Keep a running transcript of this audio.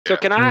So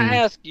can I I mean,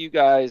 ask you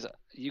guys,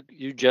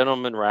 you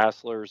gentlemen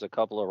wrestlers, a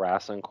couple of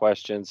wrestling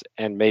questions,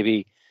 and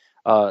maybe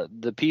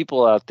the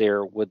people out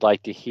there would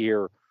like to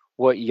hear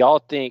what y'all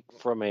think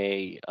from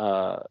a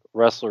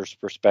wrestler's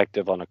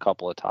perspective on a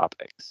couple of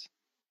topics.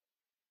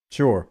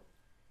 sure.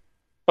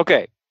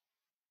 Okay,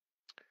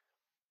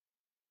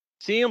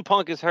 CM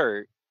Punk is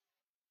hurt.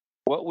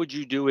 What would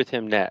you do with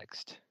him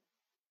next?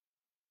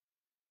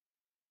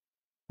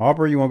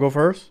 Harper, you want to go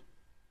first?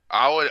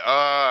 would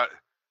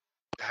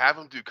have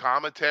him do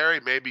commentary,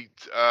 maybe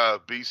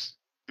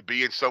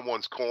be in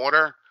someone's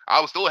corner. I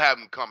would still have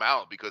him come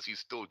out because he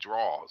still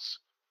draws.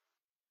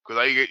 Because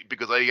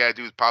all you gotta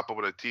do is pop up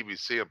on the TV.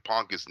 CM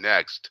Punk is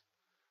next.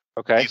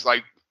 Okay. He's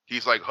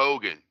like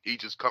Hogan. He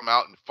just come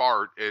out and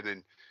fart,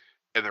 and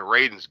the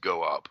ratings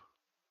go up.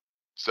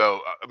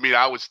 So I mean,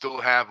 I would still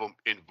have him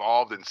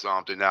involved in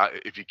something. Now,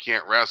 if you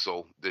can't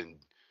wrestle, then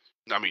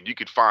I mean, you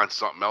could find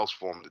something else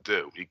for him to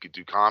do. He could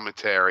do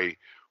commentary,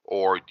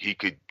 or he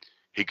could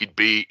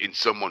be in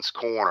someone's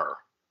corner.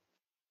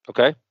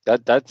 Okay.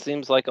 That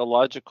seems like a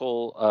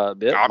logical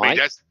bit, I mean, Mike.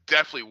 that's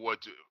definitely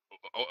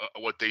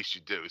what they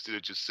should do instead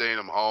of just sending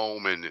him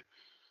home and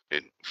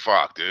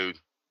fuck, dude.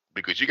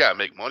 Because you gotta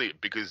make money.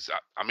 Because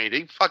I mean,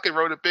 they fucking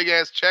wrote a big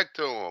ass check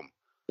to him.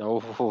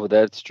 Oh,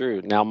 that's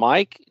true. Now,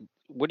 Mike,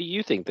 what do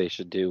you think they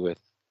should do with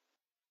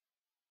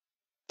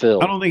I Phil?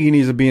 don't think he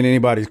needs to be in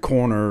anybody's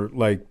corner,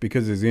 like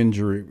because his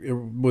injury.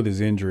 With his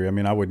injury, I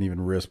mean, I wouldn't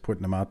even risk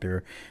putting him out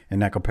there in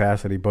that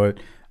capacity. But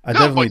I No,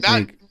 definitely but not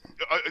think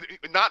uh,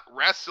 not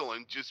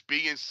wrestling. Just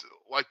being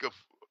like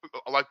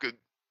an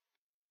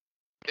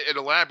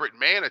elaborate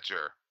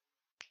manager.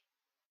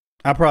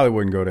 I probably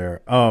wouldn't go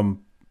there.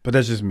 But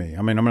that's just me.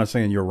 I mean, I'm not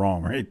saying you're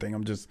wrong or anything.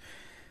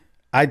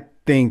 I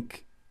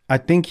think, I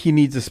think he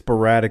needs to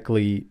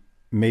sporadically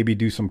maybe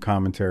do some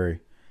commentary,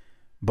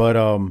 but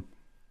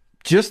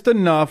just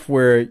enough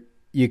where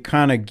you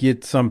kind of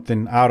get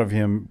something out of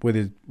him with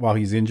his while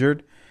he's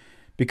injured,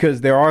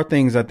 because there are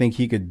things I think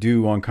he could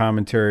do on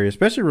commentary,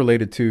 especially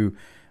related to.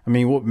 I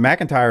mean,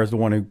 McIntyre is the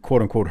one who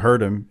quote unquote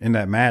hurt him in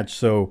that match,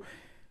 so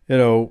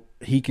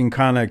he can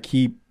kind of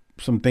keep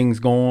some things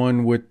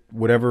going with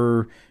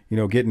whatever,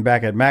 getting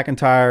back at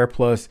McIntyre.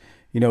 Plus,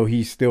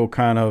 he's still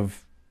kind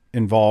of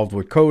involved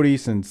with Cody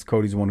since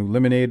Cody's the one who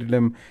eliminated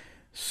him.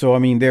 So, I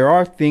mean, there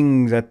are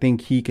things I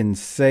think he can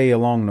say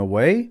along the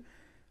way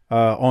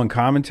on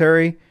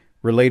commentary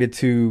related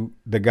to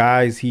the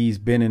guys he's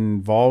been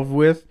involved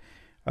with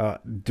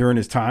during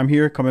his time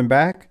here coming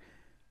back.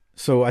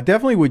 So I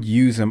definitely would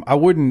use him. I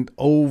wouldn't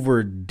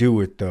overdo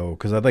it though,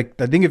 because I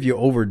think if you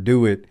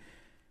overdo it,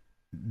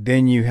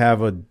 then you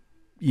have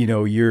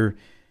you're.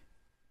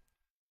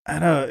 I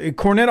don't know.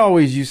 Cornette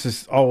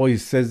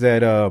always says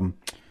that, or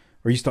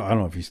I don't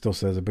know if he still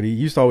says it, but he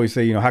used to always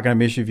say, how can I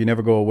miss you if you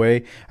never go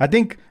away? I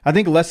think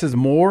less is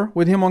more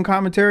with him on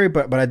commentary,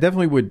 but I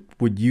definitely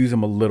would use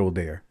him a little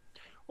there.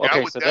 Yeah, I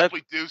Okay, would so that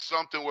definitely do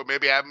something where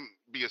maybe have him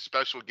be a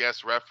special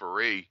guest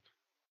referee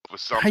for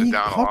something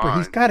down the Harper?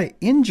 He's line. got an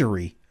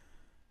injury.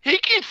 He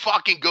can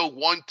fucking go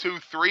 1, 2,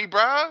 3,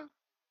 bro.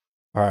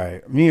 All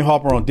right, me and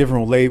Harper on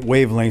different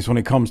wavelengths when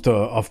it comes to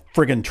a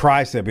friggin'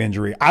 tricep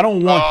injury. I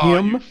don't want Oh, you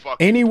him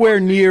fucking anywhere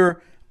pussy.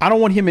 near. I don't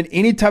want him in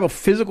any type of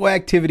physical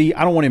activity.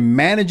 I don't want him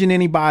managing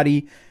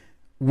anybody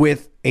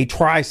with a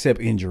tricep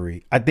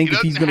injury. I He think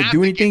if he's doesn't going to have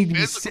do to get anything, he'd be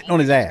physical. sitting on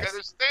He his just got ass.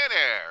 to stand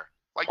there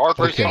like Paul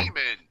Harper's Okay.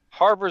 Heyman.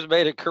 Harper's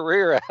made a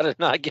career out of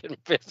not getting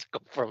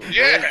physical from his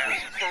Yeah,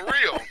 injuries. for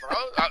real, bro.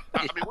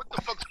 I mean, what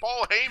the fuck's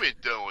Paul Heyman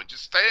doing?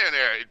 Just standing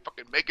there and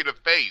fucking making a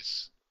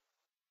face.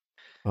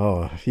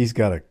 Oh, he's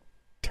got a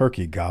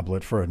turkey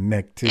goblet for a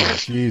neck too.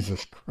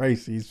 Jesus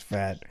Christ, he's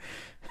fat.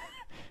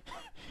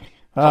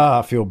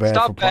 I feel bad for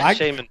Stop Paul. fat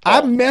shaming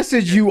I Paul.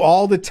 message you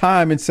all the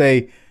time and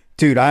say,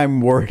 dude,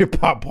 I'm worried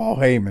about Paul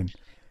Heyman.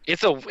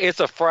 It's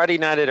a Friday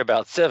night at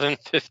about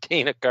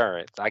 7:15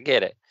 occurrence. I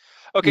get it.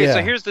 Okay, so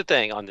Yeah. here's the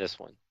thing on this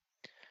one.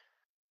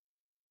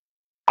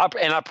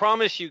 And I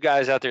promise you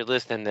guys out there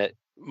listening that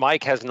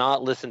Mike has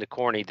not listened to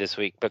Corny this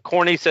week, but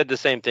Corny said the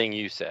same thing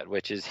you said,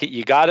 which is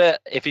you gotta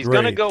if he's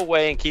gonna Great. go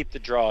away and keep the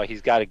draw,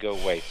 he's got to go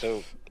away.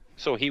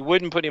 So he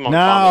wouldn't put him on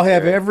Now I'll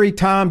have commentary. every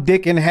Tom,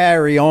 Dick, and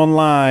Harry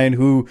online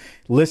who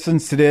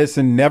listens to this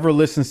and never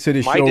listens to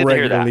the Mike show didn't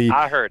hear that. regularly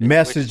I heard it,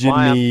 which is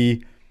why messaging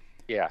me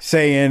Yeah.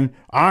 saying,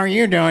 "All are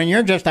you doing?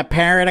 You're just a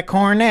parrot of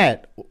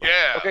cornet."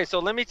 Yeah. Okay, so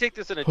let me take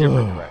this in a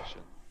different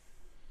direction.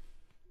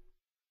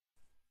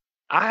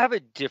 I have a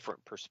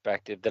different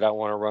perspective that I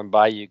want to run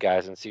by you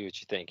guys and see what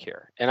you think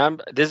here.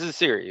 And this is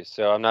serious,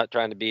 so I'm not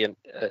trying to be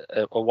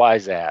a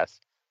wise ass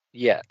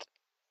yet.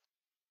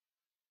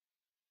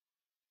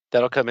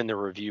 That'll come in the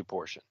review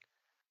portion.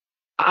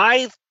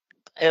 I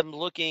am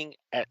looking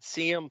at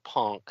CM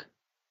Punk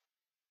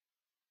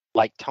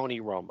like Tony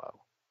Romo.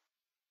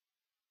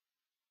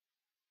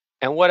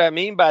 And what I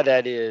mean by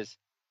that is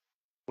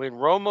when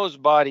Romo's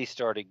body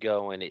started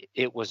going,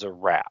 it was a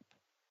wrap.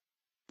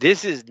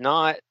 This is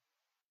not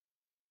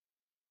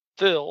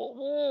Phil.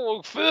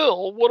 Oh,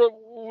 Phil, what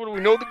do we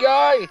know the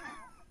guy?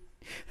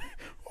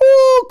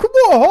 Oh, come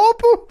on,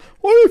 Harper.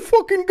 Why you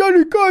fucking got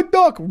a guy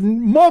Doc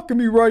mocking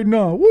me right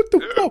now? What the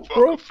Yeah, fuck,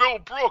 fucking bro? Phil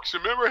Brooks.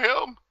 Remember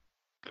him?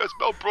 That's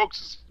Mel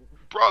Brooks'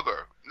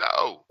 brother.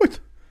 No. What? I ain't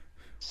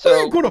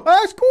So go to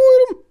high school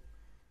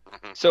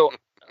with him. so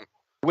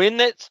when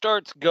that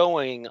starts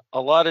going,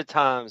 a lot of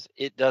times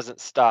it doesn't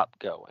stop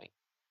going.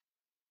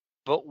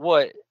 But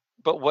what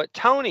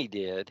Tony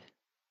did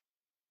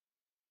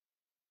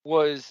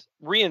was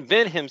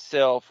reinvent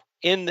himself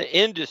in the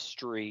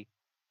industry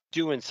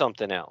doing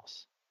something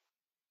else.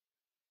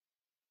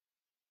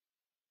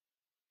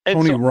 And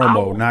Tony so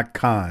Romo, not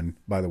Khan,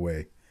 by the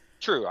way.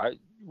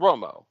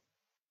 Romo.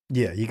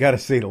 Yeah, you got to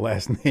say the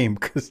last name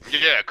because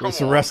Yeah, come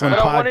it's a on, wrestling But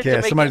pal. I wanted to podcast.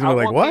 make it Somebody's gonna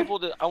be like,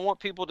 "What?" I want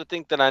people to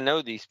think that I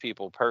know these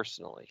people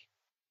personally.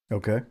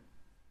 Okay.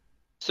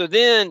 So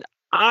then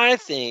I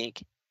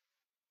think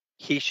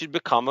he should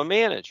become a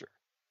manager.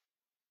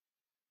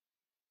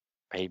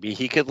 Maybe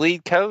he could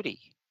lead Cody.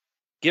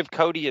 Give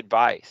Cody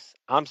advice.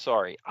 I'm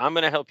sorry. I'm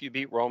going to help you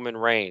beat Roman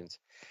Reigns.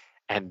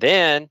 And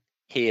then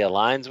he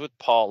aligns with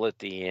Paul at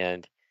the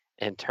end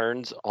and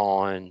turns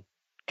on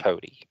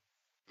Cody.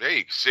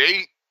 Hey,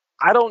 see?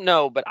 I don't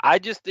know, but I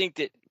just think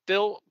that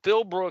Phil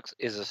Brooks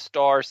is a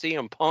star.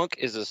 CM Punk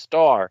is a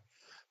star.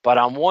 But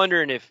I'm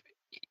wondering if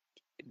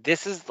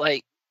this is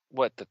like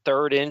what the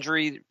third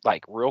injury,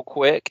 like real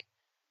quick.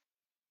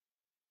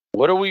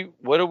 What are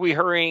we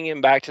hurrying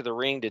him back to the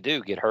ring to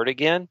do? Get hurt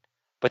again?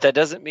 But that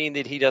doesn't mean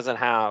that he doesn't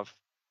have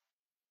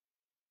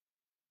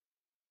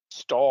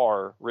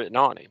star written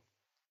on him.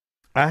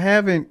 I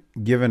haven't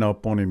given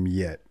up on him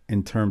yet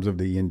in terms of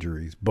the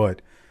injuries,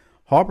 but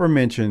Harper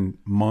mentioned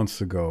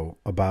months ago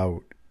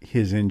about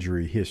his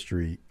injury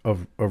history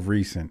of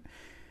recent.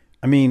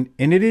 I mean,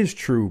 and it is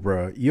true,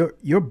 bro.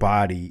 Your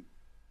body.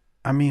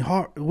 I mean,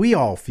 we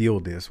all feel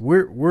this. Yeah,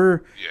 We're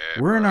in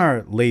bro.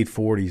 our late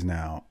 40s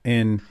now,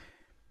 and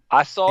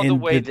I saw the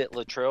and way the that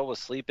Latrell was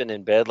sleeping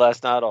in bed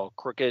last night, all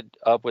crooked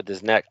up with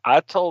his neck. I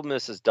told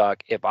Mrs.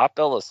 Duck if I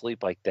fell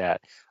asleep like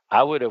that,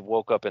 I would have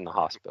woke up in the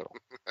hospital.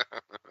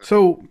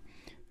 so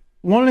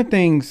one of the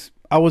things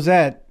I was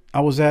at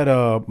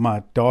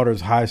my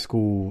daughter's high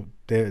school,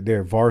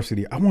 their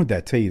varsity. I wanted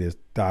to tell you this,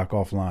 Doc,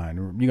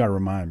 offline. You got to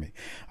remind me.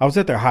 I was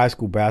at their high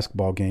school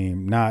basketball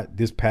game, not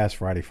this past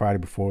Friday, Friday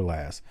before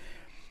last,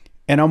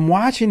 and I'm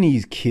watching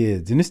these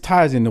kids, and this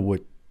ties into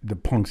what the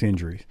Punk's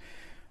injuries.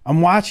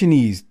 I'm watching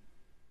these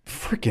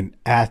freaking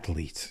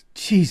athletes.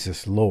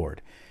 Jesus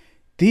Lord,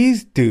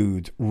 these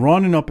dudes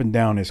running up and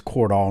down this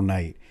court all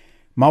night.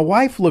 My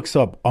wife looks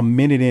up a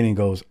minute in and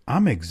goes,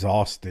 "I'm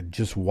exhausted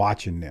just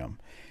watching them."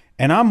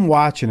 And I'm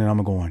watching and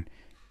I'm going,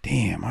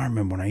 "Damn, I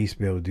remember when I used to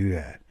be able to do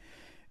that."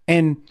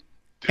 And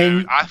Dude,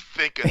 and I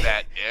think of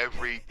that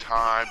every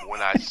time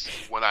when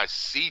I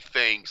see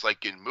things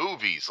like in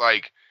movies.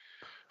 Like,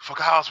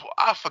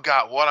 I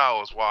forgot what I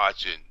was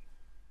watching.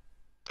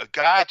 A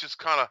guy just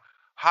kind of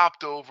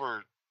hopped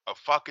over a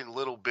fucking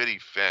little bitty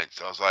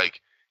fence. I was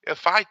like,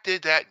 if I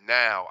did that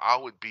now, I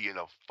would be in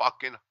a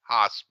fucking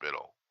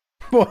hospital.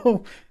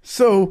 well,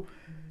 so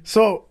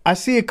I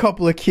see a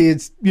couple of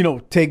kids,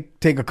 take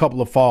a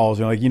couple of falls,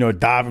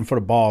 diving for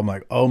the ball. I'm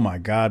like, "Oh my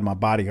God, my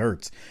body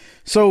hurts."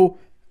 So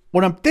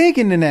what I'm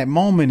thinking in that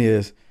moment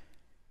is,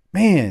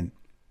 man,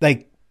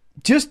 like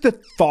just the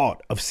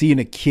thought of seeing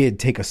a kid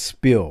take a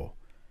spill,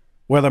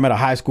 whether I'm at a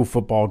high school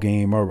football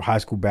game or a high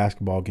school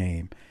basketball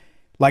game,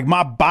 like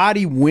my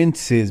body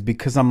winces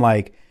because I'm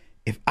like,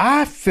 if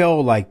I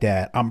fell like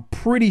that, I'm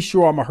pretty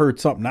sure I'm gonna hurt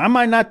something. I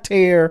might not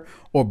tear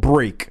or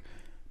break,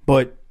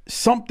 but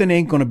something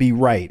ain't gonna be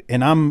right.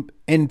 And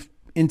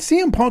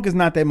CM Punk is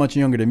not that much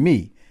younger than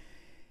me,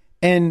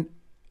 and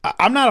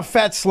I'm not a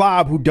fat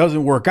slob who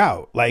doesn't work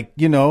out. Like,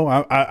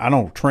 I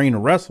don't train to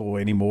wrestle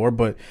anymore,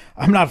 but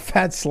I'm not a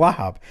fat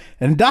slob.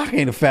 And Doc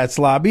ain't a fat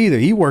slob either.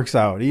 He works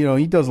out.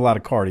 He does a lot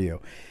of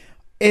cardio.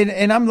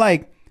 And I'm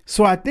like,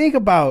 so I think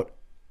about,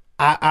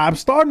 I'm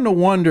starting to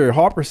wonder.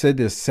 Harper said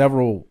this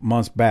several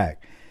months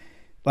back.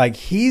 Like,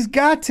 he's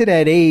got to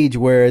that age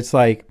where it's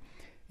like,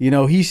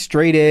 he's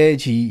straight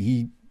edge.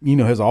 He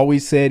has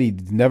always said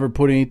he's never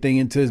put anything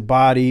into his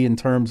body in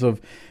terms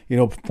of,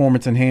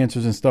 performance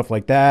enhancers and stuff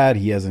like that.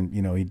 He hasn't,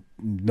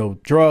 no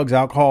drugs,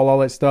 alcohol, all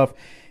that stuff.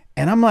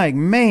 And I'm like,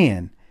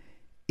 man,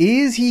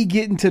 is he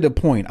getting to the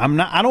point? I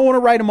don't want to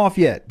write him off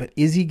yet, but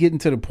is he getting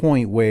to the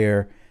point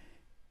where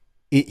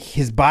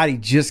his body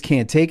just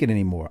can't take it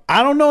anymore?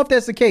 I don't know if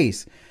that's the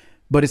case,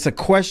 but it's a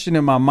question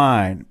in my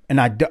mind.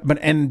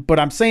 But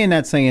I'm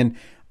saying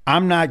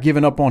I'm not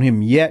giving up on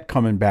him yet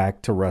coming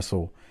back to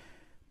wrestle.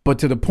 But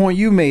to the point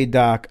you made,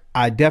 Doc,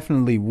 I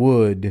definitely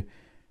would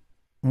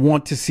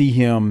want to see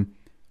him.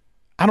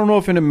 I don't know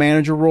if in a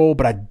manager role,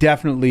 but I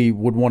definitely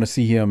would want to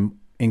see him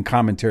in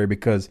commentary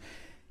because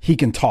he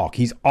can talk.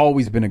 He's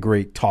always been a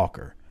great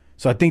talker.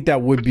 So I think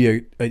that would be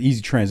an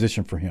easy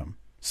transition for him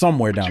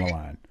somewhere down the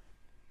line.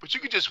 But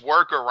you could just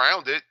work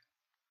around it.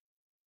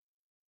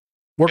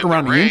 Work In the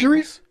around the ring.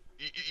 injuries?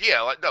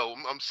 Yeah, like, no,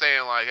 I'm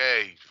saying like,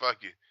 hey, fuck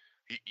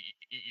it.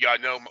 I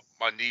know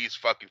my knee's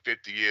fucking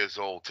 50 years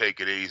old. Take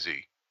it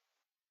easy,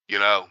 you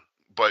know.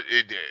 But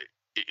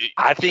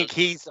I think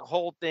his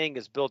whole thing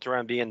is built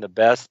around being the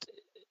best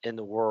in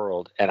the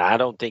world, and I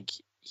don't think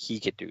he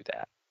could do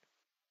that.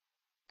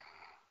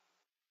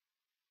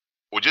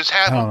 Well, just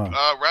have him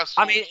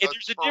wrestle. I mean,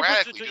 there's a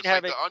difference between just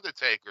having like the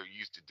Undertaker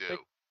used to do.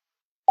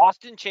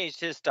 Austin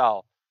changed his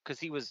style because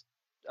he was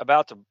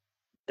about to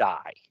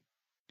die.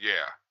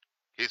 Yeah,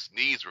 his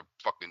knees were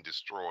fucking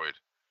destroyed.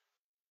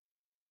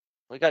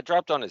 He got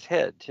dropped on his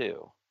head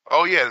too.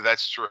 Oh yeah,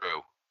 that's true.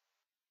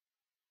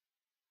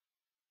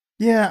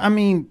 Yeah, I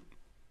mean,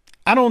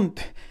 I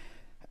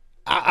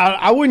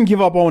wouldn't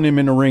give up on him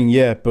in the ring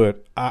yet,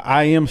 but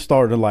I am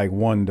starting to like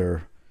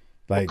wonder.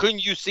 Like,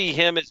 couldn't you see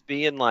him as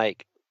being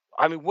like?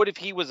 I mean, what if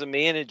he was a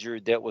manager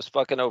that was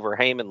fucking over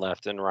Heyman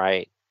left and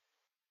right?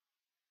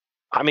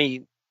 I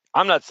mean,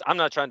 I'm not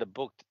trying to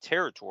book the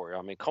territory.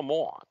 I mean, come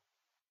on.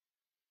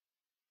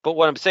 But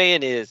what I'm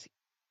saying is,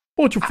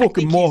 what you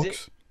fucking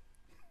marks?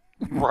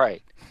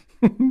 Right.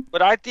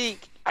 But I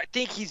think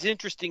he's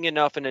interesting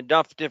enough in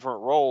enough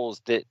different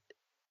roles that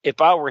if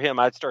I were him,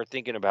 I'd start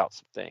thinking about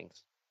some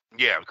things.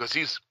 Yeah, because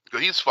he's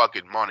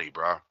fucking money,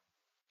 bro.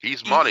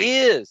 He's money. He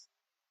is.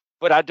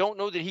 But I don't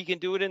know that he can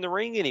do it in the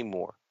ring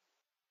anymore.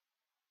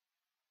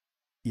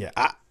 Yeah,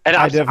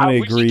 I definitely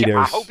agree.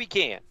 I hope he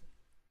can.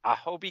 I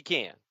hope he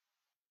can.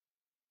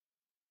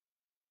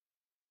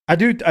 I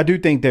do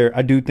think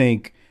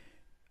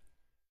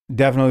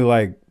definitely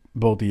like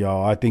both of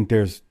y'all. I think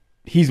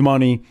he's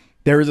money.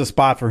 There is a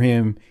spot for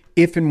him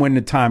if and when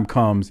the time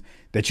comes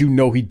that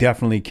he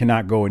definitely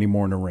cannot go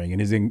anymore in the ring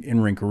and his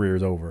in-ring career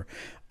is over.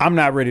 I'm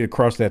not ready to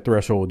cross that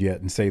threshold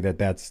yet and say that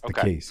that's the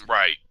case.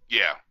 Right.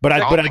 Yeah. But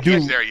I do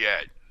there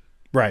yet.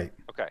 Right.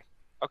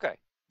 Okay.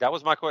 That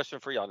was my question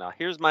for y'all. Now,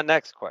 here's my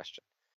next question.